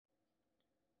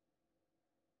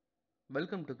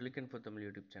Welcome to Clickinfotamil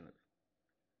YouTube channel.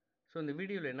 So இந்த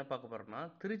வீடியோவில் என்ன பார்க்க போகிறோம்னா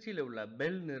திருச்சியில் உள்ள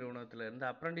பெல் நிறுவனத்தில் இருந்து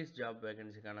அப்ரண்டிஸ் ஜாப்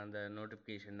வேகன்சிக்கான அந்த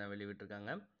நோட்டிஃபிகேஷன் தான்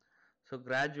வெளியிட்டிருக்காங்க. So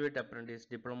graduate apprentice,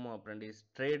 diploma apprentice,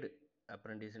 trade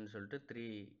அப்ரண்டிஸ்ன்னு சொல்லிட்டு 3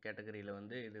 கேட்டகரியில்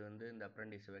இந்த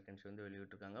அப்ரண்டிஸ் வேகன்சி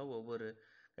வெளியிட்டிருக்காங்க. ஒவ்வொரு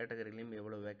கேட்டகரியிலையும்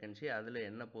எவ்வளோ வேகன்சி, அதில்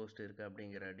என்ன போஸ்ட் இருக்குது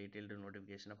அப்படிங்கிற டீட்டெயில்டு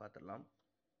நோட்டிஃபிகேஷனை பார்த்துடலாம்.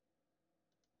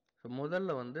 ஸோ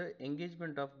முதல்ல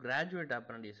என்கேஜ்மெண்ட் ஆஃப் கிராஜுவேட்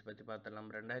அப்ரண்டிஸ் பற்றி பார்த்துடலாம்.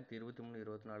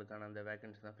 2023-24க்கான அந்த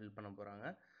வேகன்சி தான் ஃபில் பண்ண போகிறாங்க.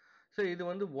 ஸோ இது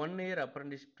 1 year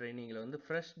apprentice ட்ரைனிங்கில்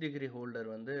fresh degree holder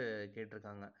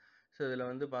கேட்டிருக்காங்க. ஸோ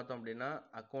இதில் பார்த்தோம் அப்படின்னா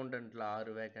அக்கௌண்டண்ட்டில்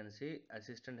 6 vacancy,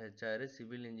 assistant HR,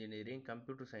 civil engineering,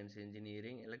 computer science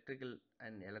engineering, electrical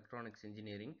and electronics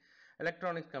engineering,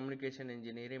 electronics communication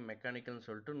engineering, மெக்கானிக்கல்னு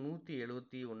சொல்லிட்டு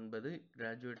 179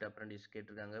 கிராஜுவேட் அப்ரண்டிஸ்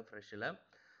கேட்டிருக்காங்க ஃப்ரெஷ்ஷில்.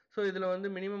 ஸோ இதில்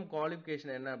மினிமம்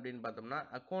குவாலிஃபிகேஷன் என்ன அப்படின்னு பார்த்தோம்னா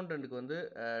அக்கௌண்டண்ட்டுக்கு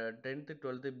 10th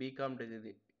 12th பிகாம்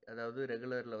டிகிரி, அதாவது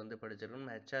ரெகுலரில் படிச்சிருக்கணும்.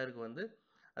 ஹெச்ஆருக்கு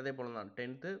அதே போல் தான்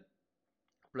 10th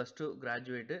 +2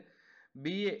 கிராஜுவேட்டு,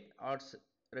 பிஏ ஆர்ட்ஸ்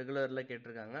ரெகுலரில்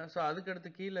கேட்டிருக்காங்க. ஸோ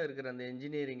அதுக்கடுத்து கீழே இருக்கிற அந்த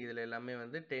இன்ஜினியரிங் இதில் எல்லாமே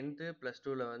 10th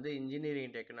 +2ல்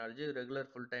இன்ஜினியரிங் டெக்னாலஜி ரெகுலர்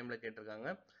ஃபுல் டைமில் கேட்டிருக்காங்க.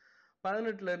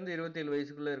 18லேருந்து 27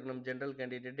 வயசுக்குள்ளே இருக்கணும். ஜென்ரல்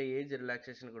கேண்டிடேட்டு ஏஜ்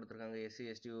ரிலாக்ஸேஷன் கொடுத்துருக்காங்க SC,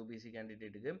 ST, OBC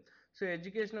கேண்டிடேட்டுக்கு. So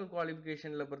educational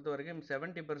குவாலிஃபிகேஷனில் பொறுத்த வரைக்கும்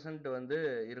 70%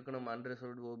 இருக்கணும்.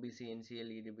 அன்ரிசர்வ்டு ஓபிசி,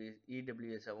 என்சிஎல்,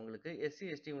 இடபிள்யூஎஸ் அவங்களுக்கு. எஸ்சி,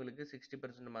 எஸ்டி உங்களுக்கு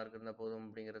 60% மார்க் இருந்தால் போதும்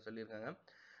அப்படிங்கிற சொல்லியிருக்காங்க.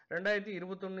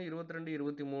 2021, 22,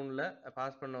 23ல்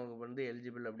பாஸ் பண்ணவங்க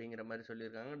எலிஜிபிள் அப்படிங்கிற மாதிரி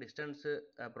சொல்லியிருக்காங்க. டிஸ்டன்ஸு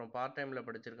அப்புறம் பார்ட் டைமில்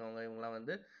படிச்சிருக்கவங்க இவங்களாம்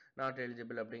நாட்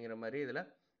எலிஜிபிள் அப்படிங்கிற மாதிரி இதில்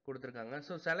கொடுத்துருக்காங்க.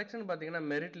 ஸோ செலெக்ஷன் பார்த்தீங்கன்னா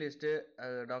மெரிட் லிஸ்ட்டு,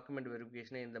 டாக்குமெண்ட்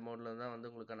வெரிஃபிகேஷன் இந்த மோடில் தான்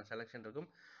உங்களுக்கான செலெக்ஷன் இருக்கும்.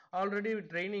 ஆல்ரெடி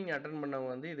ட்ரைனிங் அட்டன்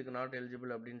பண்ணவங்க இதுக்கு நாட்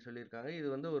எலிஜிபிள் அப்படின்னு சொல்லியிருக்காங்க. இது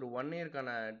ஒரு 1 இயர்க்கான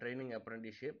ட்ரைனிங்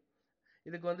அப்ரண்டிஸ்ஷிப்.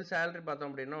 இதுக்கு சேலரி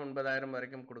பார்த்தோம் அப்படின்னா 9,000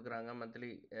 வரைக்கும் கொடுக்குறாங்க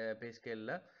மந்த்லி பே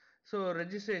ஸ்கேலில். ஸோ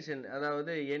ரெஜிஸ்ட்ரேஷன்,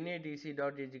 அதாவது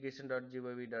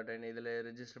NATC.education.gov.in இதில்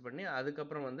ரெஜிஸ்டர் பண்ணி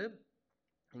அதுக்கப்புறம்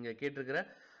இங்கே கேட்டிருக்கிற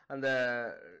அந்த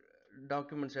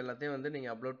டாக்குமெண்ட்ஸ் எல்லாத்தையும்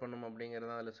நீங்கள் அப்லோட் பண்ணணும்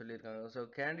அப்படிங்கிறத அதில் சொல்லியிருக்காங்க. ஸோ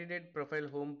கேண்டிடேட் ப்ரொஃபைல்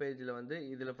ஹோம் பேஜில்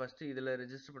இதில் ஃபஸ்ட்டு இதில்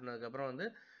ரெஜிஸ்டர் பண்ணதுக்கப்புறம்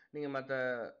நீங்கள் மற்ற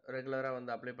ரெகுலராக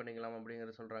அப்ளை பண்ணிக்கலாம்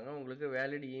அப்படிங்கிறத சொல்கிறாங்க. உங்களுக்கு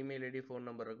valid email ID, phone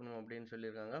number இருக்கணும் அப்படின்னு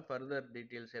சொல்லியிருக்காங்க. ஃபர்தர்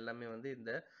டீட்டெயில்ஸ் எல்லாமே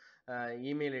இந்த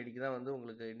இமெயில் ஐடிக்கு தான்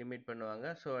உங்களுக்கு இன்டிமேட் பண்ணுவாங்க.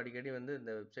 ஸோ அடிக்கடி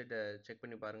இந்த வெப்சைட்டை செக்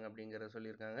பண்ணி பாருங்கள் அப்படிங்கிறத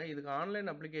சொல்லியிருக்காங்க. இதுக்கு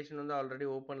ஆன்லைன் அப்ளிகேஷன் ஆல்ரெடி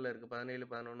ஓப்பனில் இருக்குது.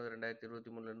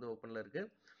 17/11/2023 ஓப்பனில் இருக்குது.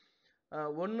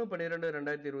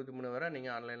 1/12/2023 வரை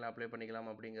நீங்கள் ஆன்லைனில் அப்ளை பண்ணிக்கலாம்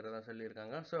அப்படிங்கிறத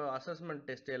சொல்லியிருக்காங்க. ஸோ அசஸ்மெண்ட்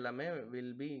டெஸ்ட் எல்லாமே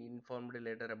வில் பி இன்ஃபார்ம்டு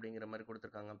லேட்டர் அப்படிங்கிற மாதிரி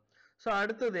கொடுத்துருக்காங்க. ஸோ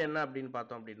அடுத்தது என்ன அப்படின்னு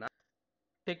பார்த்தோம் அப்படின்னா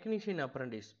டெக்னீஷியன்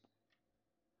அப்ரண்டிஸ்,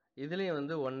 இதுலேயும்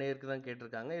 1 இயருக்கு தான்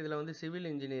கேட்டிருக்காங்க. இதில் சிவில்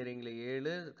இன்ஜினியரிங்கில்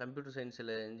 7, கம்ப்யூட்டர்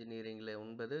சயின்ஸில் இன்ஜினியரிங்கில்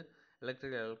 9,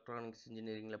 எலக்ட்ரிக்கல் எலக்ட்ரானிக்ஸ்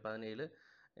இன்ஜினியரிங்கில் 17,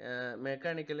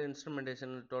 மெக்கானிக்கல்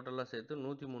இன்ஸ்ட்ருமெண்டேஷன் டோட்டலாக சேர்த்து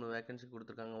 103 வேகன்சி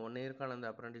கொடுத்துருக்காங்க. 1 இயர்க்கான அந்த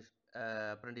அப்ரண்டிஸ்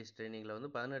ட்ரைனிங்கில்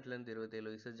 18லேருந்து 27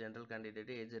 வயசு ஜென்ரல்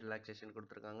கேண்டிடேட்டு ஏஜ் ரிலாக்ஸேஷன்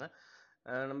கொடுத்துருக்காங்க.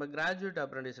 நம்ம கிராஜுவேட்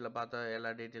அப்ரண்டிஸில் பார்த்த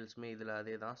எல்லா டீட்டெயில்ஸுமே இதில்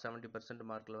அதே தான். 70%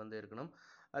 மார்க்கில் இருக்கணும்.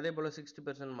 அதே போல்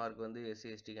 60% மார்க் எஸ்சி,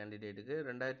 எஸ்டி கேண்டிடேட்டுக்கு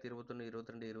 2021,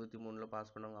 22, 23ல்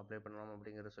பாஸ் பண்ணவங்க அப்ளை பண்ணலாம்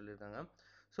அப்படிங்கிறத சொல்லியிருக்காங்க.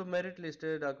 So merit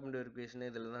list, document verification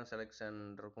இதில் தான் செலெக்ஷன்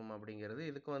இருக்கும் அப்படிங்கிறது.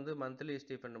 இதுக்கு மந்த்லி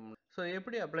ஸ்டீஃபண்ட். ஸோ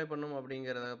எப்படி அப்ளை பண்ணணும்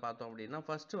அப்படிங்கிறத பார்த்தோம் அப்படின்னா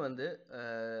first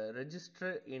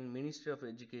register in ministry of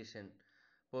education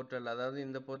portal, அதாவது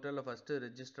இந்த போர்ட்டலில் ஃபஸ்ட்டு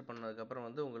ரெஜிஸ்டர் பண்ணதுக்கப்புறம்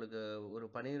உங்களுக்கு ஒரு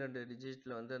 12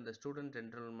 டிஜிட்டில் அந்த ஸ்டூடெண்ட்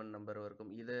என்ரோல்மெண்ட் நம்பர்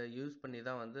இருக்கும். இதை யூஸ் பண்ணி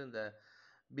தான் இந்த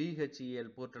BHEL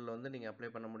போர்ட்டலில் நீங்கள் அப்ளை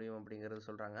பண்ண முடியும் அப்படிங்கிறது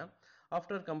சொல்கிறாங்க.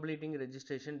 ஆஃப்டர் கம்ப்ளீட்டிங்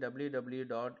ரெஜிஸ்ட்ரேஷன்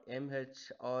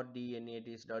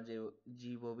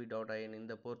www.mhrDNATs.gov.in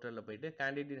இந்த போர்ட்டலில் போயிட்டு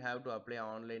candidate have to apply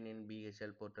online in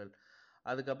BHEL portal.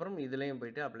 அதுக்கப்புறம் இதுலேயும்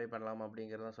போய்ட்டு அப்ளை பண்ணலாம்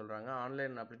அப்படிங்கிறத சொல்கிறாங்க.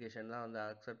 ஆன்லைன் அப்ளிகேஷன் தான்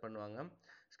அக்செப்ட் பண்ணுவாங்க.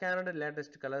 ஸ்கேனடு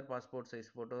latest colour passport size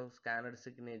photo, ஸ்கேனடு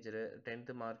signature,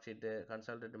 10th mark sheet,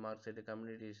 consulted mark sheet,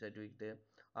 community certificate,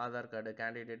 Aadhaar card,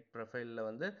 candidate ப்ரொஃபைலில்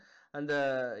அந்த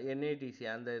NATC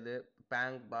அந்த இது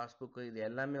பேங்க் பாஸ்புக்கு இது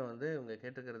எல்லாமே இவங்க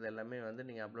கேட்டுக்கிறது எல்லாமே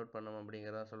நீங்கள் அப்லோட் பண்ணணும்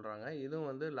அப்படிங்கிறத சொல்கிறாங்க. இதுவும்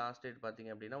லாஸ்ட் டேட்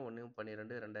பார்த்தீங்க அப்படின்னா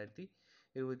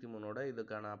 1/12/2023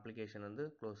 இதுக்கான அப்ளிகேஷன்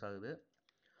க்ளோஸ் ஆகுது.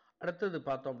 அடுத்தது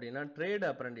பார்த்தோம் அப்படின்னா ட்ரேட்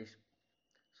அப்ரண்டிஸ்.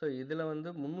 ஸோ இதில்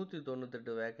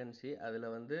 398 வேகன்சி. அதில்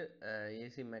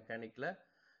ஏசி மெக்கானிக்கில்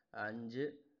 5,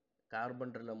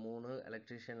 கார்பெண்டரில் 3,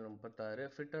 எலக்ட்ரீஷியனில் 36,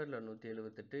 ஃபிட்டரில்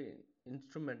 178,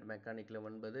 இன்ஸ்ட்ருமெண்ட் மெக்கானிக்கில்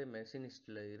 9,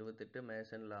 மெஷினிஸ்டில் 28,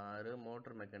 மேசனில் 6,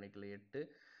 மோட்டர் மெக்கானிக்கில் 8,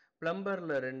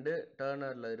 பிளம்பரில் 2,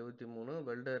 டர்னரில் 23,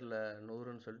 வெல்டரில்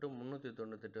 100ன்னு சொல்லிட்டு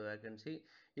 398 வேகன்சி.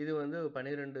 இது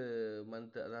 12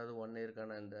 மந்த், அதாவது 1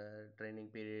 இயர்க்கான இந்த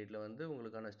ட்ரைனிங் பீரியடில்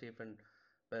உங்களுக்கான ஸ்டீஃபன்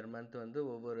பெர் மந்த் வந்து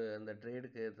ஒவ்வொரு அந்த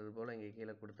ட்ரேடுக்கு ஏற்றது போல் இங்கே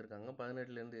கீழே கொடுத்துருக்காங்க.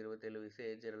 18லேருந்து 27 வயசு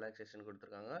ஏஜ் ரிலாக்ஸேஷன்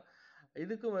கொடுத்துருக்காங்க.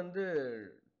 இதுக்கு வந்து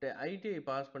ஐடிஐ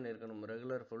பாஸ் பண்ணியிருக்கணும்.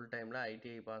 ரெகுலர் ஃபுல் டைமில்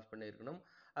ஐடிஐ பாஸ் பண்ணியிருக்கணும்.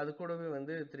 அது கூடவே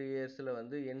வந்து 3 இயர்ஸில்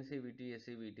வந்து என்சிவிடி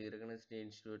எஸ்சிவிடி ரெகனைஸ்டு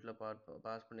இன்ஸ்டியூட்டில்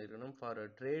பாஸ் பண்ணியிருக்கணும். For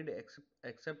trade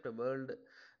accept world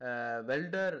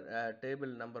welder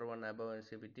table number 1 above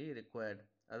NCVT required.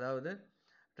 அதாவது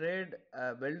ட்ரேட்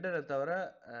வெல்டரை தவிர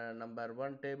நம்பர்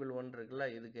 1 டேபிள் 1 இருக்குல்ல,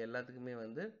 இதுக்கு எல்லாத்துக்குமே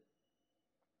வந்து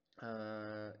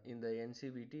இந்த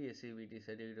என்சிவிடி எஸ்சிவிடி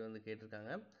சர்டிஃபிகேட் வந்து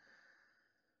கேட்டிருக்காங்க.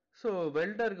 ஸோ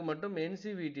வெல்டருக்கு மட்டும்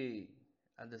என்சிவிடி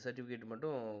அந்த சர்டிஃபிகேட்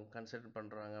மட்டும் கன்சிடர்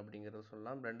பண்ணுறாங்க அப்படிங்கிறத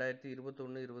சொல்லலாம்.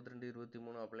 2021, 22,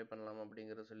 23 அப்ளை பண்ணலாம்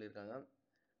அப்படிங்கிறத சொல்லியிருக்காங்க.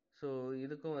 ஸோ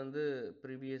இதுக்கும் வந்து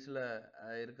ப்ரீவியஸில்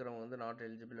இருக்கிறவங்க வந்து நாட்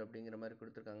எலிஜிபிள் அப்படிங்கிற மாதிரி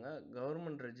கொடுத்துருக்காங்க.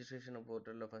 கவர்மெண்ட் ரெஜிஸ்ட்ரேஷன்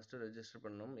போர்ட்டலில் ஃபஸ்ட்டு ரெஜிஸ்டர்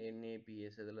பண்ணணும்.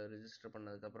 NAPS இதில் ரெஜிஸ்டர்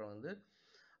பண்ணதுக்கப்புறம் வந்து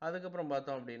அதுக்கப்புறம்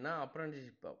பார்த்தோம் அப்படின்னா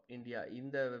அப்ரண்டிஸ்ஷிப் ஆஃப் இந்தியா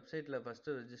இந்த வெப்சைட்டில்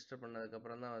ஃபஸ்ட்டு ரெஜிஸ்டர்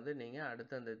பண்ணதுக்கப்புறம் தான் வந்து நீங்கள்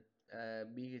அடுத்து அந்த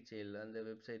BHEL அந்த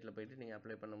வெப்சைட்டில் போயிட்டு நீங்கள்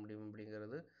அப்ளை பண்ண முடியும்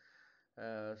அப்படிங்கிறது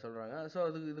சொல்கிறாங்க. ஸோ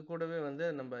இது கூடவே வந்து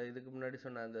நம்ம இதுக்கு முன்னாடி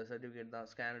சொன்ன அந்த சர்டிஃபிகேட் தான்,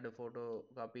 ஸ்கேனடு ஃபோட்டோ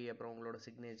காப்பி, அப்புறம் உங்களோட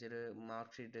signature,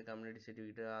 mark sheet, community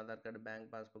certificate, Aadhaar card, bank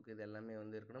passbook, இது எல்லாமே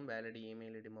வந்து இருக்கணும். Valid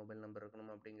email ID, mobile number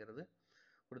இருக்கணும் அப்படிங்கிறது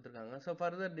கொடுத்துருக்காங்க. ஸோ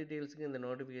ஃபர்தர் டீட்டெயில்ஸுக்கு இந்த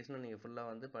நோட்டிஃபிகேஷனை நீங்கள்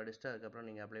ஃபுல்லாக வந்து படிச்சுட்டு அதுக்கப்புறம்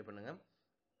நீங்கள் அப்ளை பண்ணுங்கள்.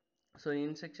 ஸோ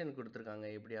இன்ஸ்ட்ரக்ஷன் கொடுத்துருக்காங்க,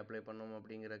 எப்படி அப்ளை பண்ணணும்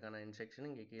அப்படிங்கிறதுக்கான இன்ஸ்ட்ரக்ஷன்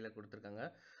இங்கே கீழே கொடுத்துருக்காங்க.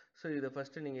 ஸோ இதை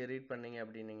ஃபஸ்ட்டு நீங்கள் ரீட் பண்ணீங்க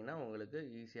அப்படின்னீங்கன்னா உங்களுக்கு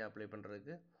ஈஸியாக அப்ளை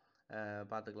பண்ணுறதுக்கு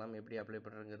பார்த்துக்கலாம். எப்படி அப்ளை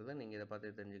பண்ணுறதுங்கிறத நீங்கள் இதை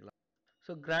பார்த்து தெரிஞ்சுக்கலாம்.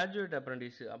 ஸோ கிராஜுவேட்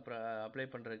அப்ரண்டிஸ் அப்ளை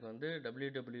பண்ணுறதுக்கு வந்து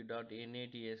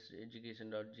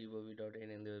www.natseducation.gov.in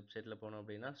இந்த வெப்சைட்டில் போனோம்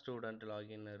அப்படின்னா ஸ்டூடெண்ட்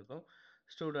லாகின் இருக்கும்,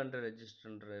 ஸ்டூடெண்ட்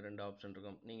ரெஜிஸ்டர்ன்ற 2 ஆப்ஷன்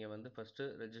இருக்கும். நீங்கள் வந்து ஃபஸ்ட்டு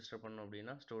ரெஜிஸ்டர் பண்ணோம்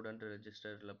அப்படின்னா ஸ்டூடெண்ட்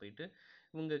ரெஜிஸ்டரில் போயிட்டு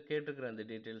இவங்க கேட்டிருக்கிற அந்த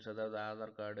டீட்டெயில்ஸ், அதாவது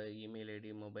Aadhaar card, email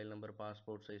ID, mobile number,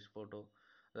 passport size photo,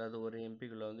 அதாவது ஒரு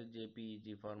எம்பிக்குள்ளே வந்து JPEG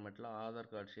ஃபார்மேட்டில் Aadhaar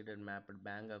card sheeted mapped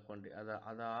bank account, அதை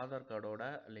ஆதார் கார்டோட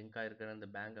லிங்க் ஆகிருக்கிற அந்த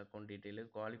பேங்க் அக்கௌண்ட் டீட்டெயிலு,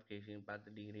 குவாலிஃபிகேஷன்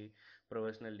பார்த்து டிகிரி,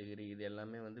 ப்ரொஃபஷனல் டிகிரி, இது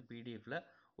எல்லாமே வந்து பிடிஎஃப்பில்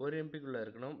ஒரு எம்பிக்குள்ளே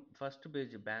இருக்கணும். First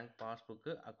page bank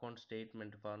passbook, account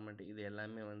statement format, இது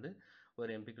எல்லாமே வந்து ஒரு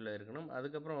எம்பிக்குள்ளே இருக்கணும்.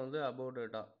 அதுக்கப்புறம் வந்து அபவுட்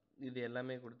டேட்டா இது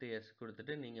எல்லாமே கொடுத்து எஸ்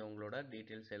கொடுத்துட்டு நீங்கள் உங்களோட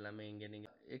டீட்டெயில்ஸ் எல்லாமே இங்கே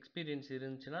நீங்கள் எக்ஸ்பீரியன்ஸ்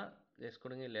இருந்துச்சுன்னா எஸ்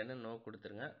கொடுங்க, இல்லைன்னா நோ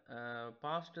கொடுத்துருங்க.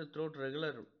 பாஸ்ட் த்ரோட்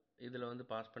ரெகுலர் இதில் வந்து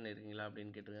பாஸ் பண்ணியிருக்கீங்களா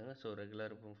அப்படின்னு கேட்டிருக்காங்க. ஸோ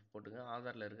ரெகுலர் போட்டுங்க.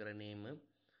 ஆதாரில் இருக்கிற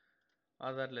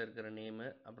நேமு,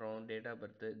 அப்புறம் date of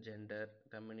birth, gender,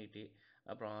 community,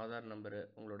 அப்புறம் ஆதார் நம்பரு,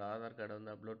 உங்களோட ஆதார் கார்டை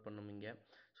வந்து அப்லோட் பண்ணணும் இங்கே.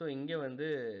 ஸோ இங்கே வந்து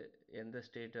எந்த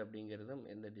ஸ்டேட் அப்படிங்கிறதும்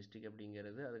எந்த டிஸ்ட்ரிக்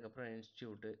அப்படிங்கிறது, அதுக்கப்புறம்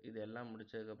இன்ஸ்டியூட்டு, இது எல்லாம்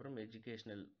முடித்ததுக்கப்புறம்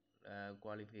எஜுகேஷ்னல்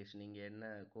குவாலிஃபிகேஷன், இங்கே என்ன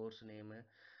course name,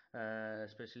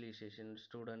 specialisation,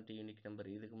 student unique number,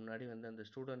 இதுக்கு முன்னாடி வந்து அந்த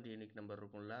ஸ்டூடெண்ட் யூனிக் நம்பர்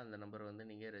இருக்கும்ல, அந்த நம்பர் வந்து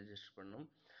நீங்கள் ரெஜிஸ்டர் பண்ணணும்.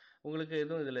 உங்களுக்கு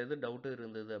இதில் எதுவும் டவுட்டு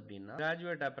இருந்தது அப்படின்னா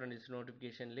கிராஜுவேட் அப்ரண்டிஸ்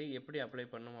நோட்டிஃபிகேஷன்லேயே எப்படி அப்ளை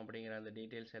பண்ணணும் அப்படிங்கிற அந்த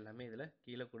டீட்டெயில்ஸ் எல்லாமே இதில்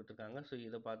கீழே கொடுத்துருக்காங்க. ஸோ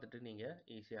இதை பார்த்துட்டு நீங்கள்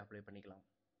ஈஸியாக அப்ளை பண்ணிக்கலாம்.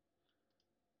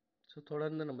 ஸோ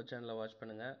தொடர்ந்து நம்ம சேனலை வாட்ச்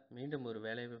பண்ணுங்கள். மீண்டும் ஒரு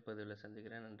வேலைவாய்ப்பு பதிவில்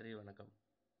சந்திக்கிறேன். நன்றி, வணக்கம்.